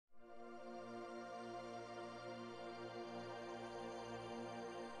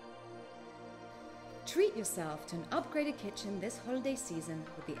Treat yourself to an upgraded kitchen this holiday season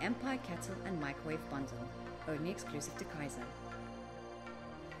with the Empire Kettle and Microwave Bundle, only exclusive to Kaiser.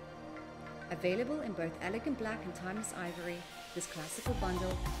 Available in both elegant black and timeless ivory, this classical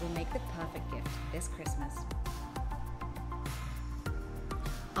bundle will make the perfect gift this Christmas.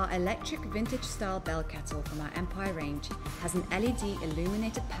 Our electric vintage style bell kettle from our Empire range has an LED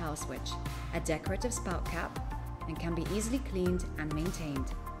illuminated power switch, a decorative spout cap, and can be easily cleaned and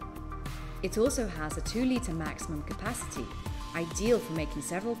maintained. It also has a 2-litre maximum capacity, ideal for making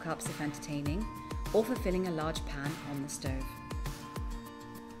several cups if entertaining or for filling a large pan on the stove.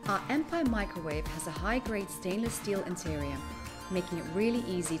 Our Empire microwave has a high-grade stainless steel interior, making it really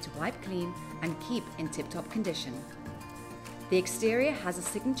easy to wipe clean and keep in tip-top condition. The exterior has a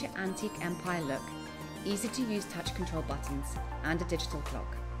signature antique Empire look, easy-to-use touch control buttons, and a digital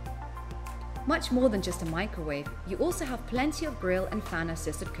clock. Much more than just a microwave, you also have plenty of grill and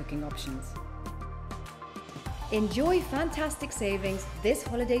fan-assisted cooking options. Enjoy fantastic savings this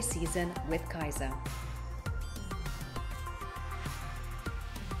holiday season with Kaiser.